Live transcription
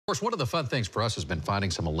Of course, one of the fun things for us has been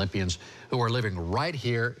finding some Olympians who are living right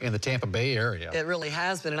here in the Tampa Bay area. It really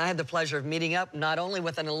has been, and I had the pleasure of meeting up not only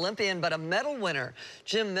with an Olympian, but a medal winner.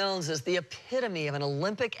 Jim Milnes is the epitome of an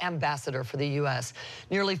Olympic ambassador for the U.S.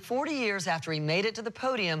 Nearly 40 years after he made it to the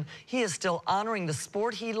podium, he is still honoring the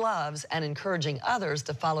sport he loves and encouraging others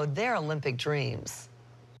to follow their Olympic dreams.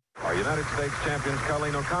 Our United States champions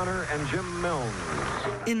Colleen O'Connor and Jim Milnes.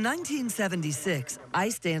 In 1976,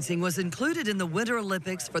 ice dancing was included in the Winter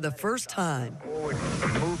Olympics for the first time. Forward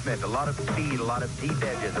movement, a lot of speed, a lot of deep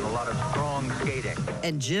edges, and a lot of strong skating.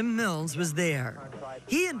 And Jim Milnes was there.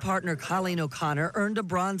 He and partner Colleen O'Connor earned a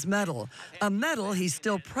bronze medal, a medal he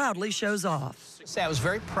still proudly shows off. I was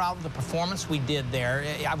very proud of the performance we did there.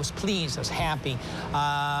 I was pleased, I was happy.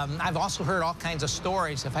 I've also heard all kinds of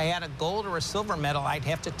stories. If I had a gold or a silver medal, I'd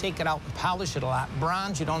have to take it out and polish it a lot.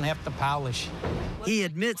 Bronze, you don't have to polish. He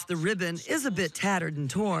admits the ribbon is a bit tattered and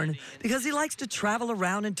torn because he likes to travel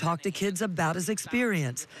around and talk to kids about his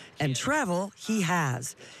experience. And travel he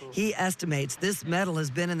has. He estimates this medal has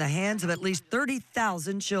been in the hands of at least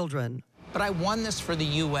 30,000 children. But I won this for the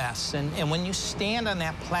U.S., and when you stand on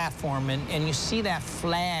that platform and you see that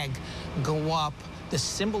flag go up, the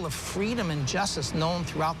symbol of freedom and justice known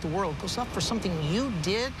throughout the world goes up for something you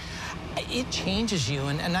did, it changes you,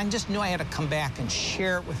 and I just knew I had to come back and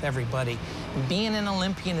share it with everybody. Being an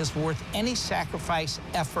Olympian is worth any sacrifice,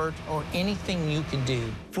 effort, or anything you could do.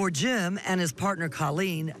 For Jim and his partner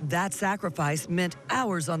Colleen, that sacrifice meant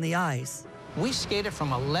hours on the ice. We skated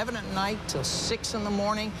from 11 at night till 6 in the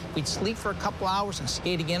morning. We'd sleep for a couple hours and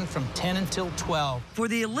skate again from 10 until 12. For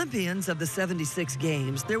the Olympians of the 76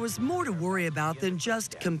 Games, there was more to worry about than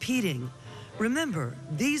just competing. Remember,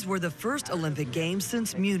 these were the first Olympic Games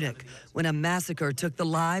since Munich, when a massacre took the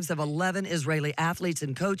lives of 11 Israeli athletes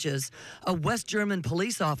and coaches, a West German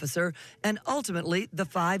police officer, and ultimately the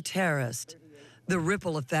 5 terrorists. The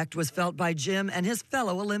ripple effect was felt by Jim and his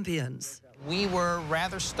fellow Olympians. We were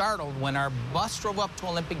rather startled when our bus drove up to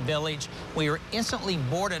Olympic Village. We were instantly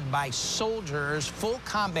boarded by soldiers, full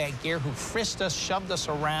combat gear, who frisked us, shoved us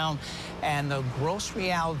around, and the gross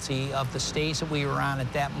reality of the stage that we were on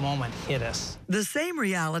at that moment hit us. The same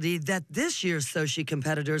reality that this year's Sochi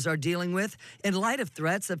competitors are dealing with in light of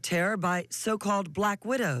threats of terror by so-called Black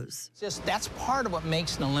Widows. That's part of what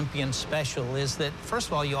makes an Olympian special, is that, first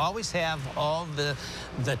of all, you always have all the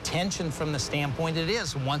tension from the standpoint it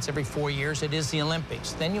is once every 4 years. It is the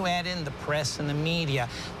Olympics. Then you add in the press and the media.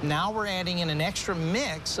 Now we're adding in an extra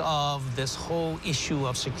mix of this whole issue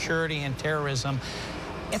of security and terrorism.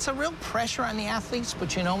 It's a real pressure on the athletes,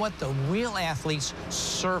 but you know what? The real athletes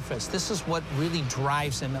surface. This is what really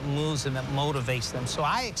drives them, it moves them, it motivates them. So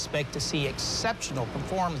I expect to see exceptional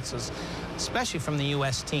performances, especially from the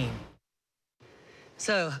U.S. team.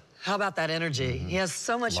 So, how about that energy? He has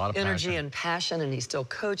so much energy and passion, and he still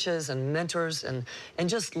coaches and mentors and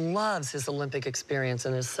just loves his Olympic experience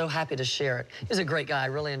and is so happy to share it. He's a great guy. I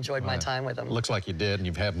really enjoyed my time with him. Looks like you did, and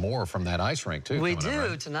you've had more from that ice rink, too. We do.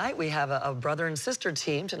 Right? Tonight we have a brother and sister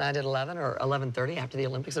team tonight at 11 or 11:30 after the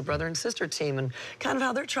Olympics, a brother and sister team, and kind of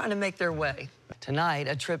how they're trying to make their way. Tonight,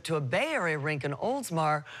 a trip to a Bay Area rink in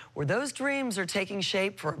Oldsmar, where those dreams are taking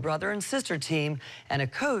shape for a brother and sister team and a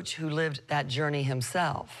coach who lived that journey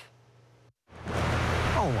himself.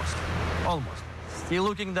 Almost. Still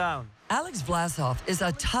looking down. Alex Vlasov is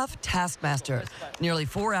a tough taskmaster. Nearly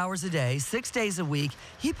 4 hours a day, 6 days a week,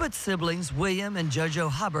 he puts siblings William and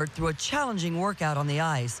JoJo Hubbard through a challenging workout on the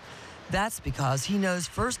ice. That's because he knows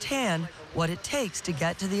firsthand what it takes to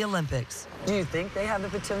get to the Olympics. Do you think they have the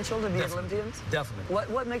potential to be Olympians? Definitely.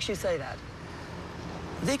 What makes you say that?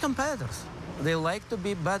 They're competitors. They like to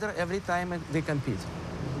be better every time they compete.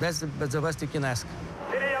 That's the best you can ask.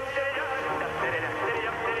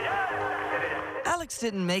 Alex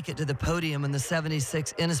didn't make it to the podium in the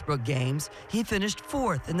 76 Innisbrook Games. He finished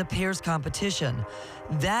 4th in the pairs competition.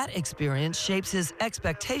 That experience shapes his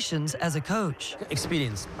expectations as a coach.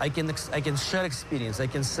 Experience. I can share experience. I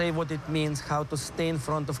can say what it means, how to stay in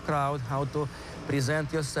front of crowd, how to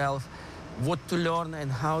present yourself, what to learn, and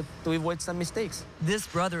how to avoid some mistakes. This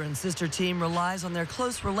brother and sister team relies on their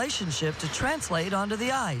close relationship to translate onto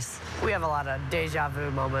the ice. We have a lot of deja vu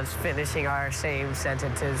moments. Finishing our same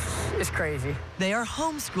sentences is crazy. They are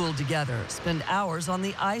homeschooled together, spend hours on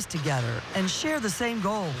the ice together, and share the same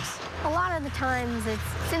goals. A lot of the times,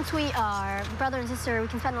 since we are brother and sister, we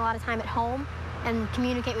can spend a lot of time at home and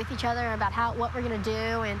communicate with each other about what we're going to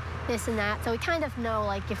do and this and that. So we kind of know,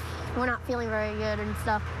 like, if we're not feeling very good and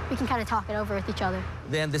stuff, we can kind of talk it over with each other.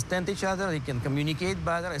 They understand each other, they can communicate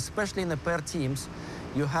better, especially in the pair teams.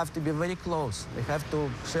 You have to be very close. They have to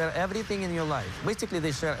share everything in your life. Basically,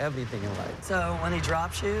 they share everything in life. So when he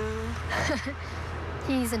drops you?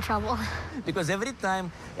 he's in trouble. Because every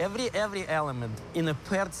time, every element in a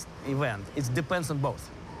paired event, it depends on both.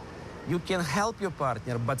 You can help your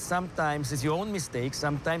partner, but sometimes it's your own mistake,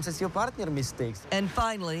 sometimes it's your partner's mistakes. And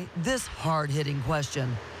finally, this hard-hitting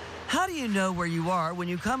question. How do you know where you are when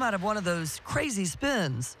you come out of one of those crazy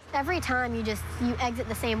spins? Every time you exit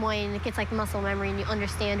the same way, and it gets like muscle memory, and you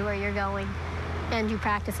understand where you're going, and you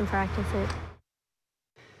practice and practice it.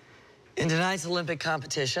 In tonight's Olympic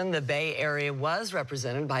competition, the Bay Area was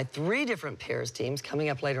represented by 3 different pairs teams. Coming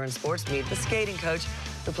up later in sports, meet the skating coach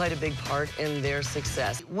who played a big part in their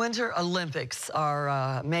success. Winter Olympics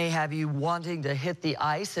may have you wanting to hit the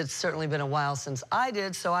ice. It's certainly been a while since I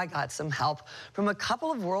did, so I got some help from a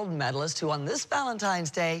couple of world medalists who on this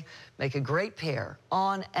Valentine's Day make a great pair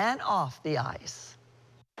on and off the ice.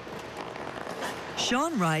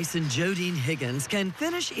 Sean Rice and Jodine Higgins can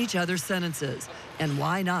finish each other's sentences. And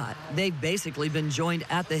why not? They've basically been joined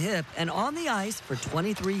at the hip and on the ice for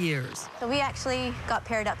 23 years. So we actually got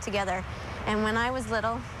paired up together. And when I was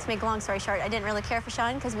little, to make a long story short, I didn't really care for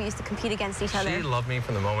Sean because we used to compete against each other. She loved me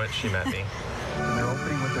from the moment she met me. And they're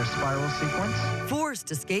opening with their spiral sequence. Forced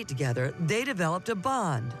to skate together, they developed a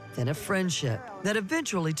bond, then a friendship that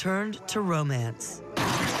eventually turned to romance.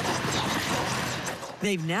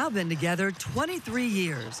 They've now been together 23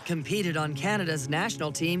 years, competed on Canada's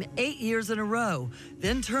national team 8 years in a row,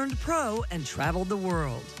 then turned pro and traveled the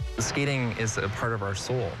world. Skating is a part of our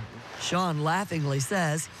soul. Sean laughingly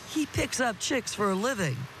says he picks up chicks for a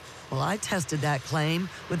living. Well, I tested that claim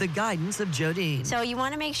with the guidance of Jodine. So you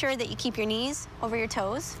want to make sure that you keep your knees over your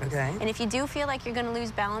toes. Okay. And if you do feel like you're going to lose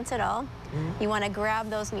balance at all, you want to grab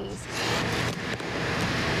those knees.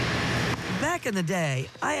 Back in the day,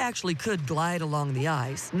 I actually could glide along the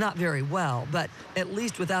ice. Not very well, but at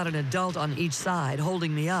least without an adult on each side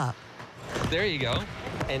holding me up. There you go.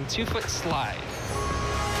 And 2-foot slide.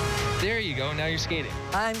 There you go. Now you're skating.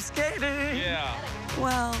 I'm skating. Yeah.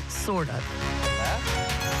 Well, sort of. Left.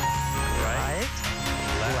 Right.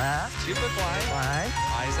 Left. 2-foot glide. Right.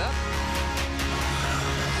 Eyes up.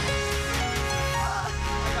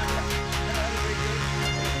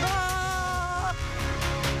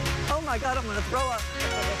 Oh my God, I'm gonna throw up.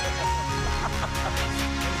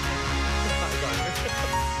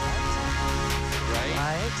 Right.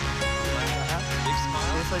 Right. Big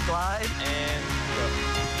smile. 2-foot glide. And go.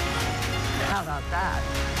 How about that?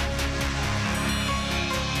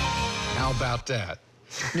 How about that?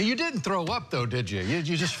 Now, you didn't throw up, though, did you? You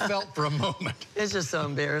just felt for a moment. It's just so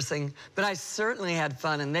embarrassing. But I certainly had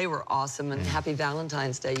fun, and they were awesome. And happy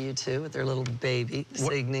Valentine's Day, you two, with their little baby,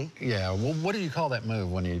 Signe. Yeah, well, what do you call that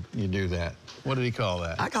move when you do that? What did he call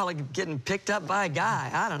that? I call it getting picked up by a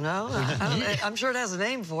guy. I don't know. I'm sure it has a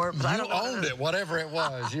name for it, but I don't know. You owned it, whatever it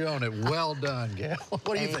was. You owned it. Well done, Gail.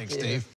 What do you think, Steve?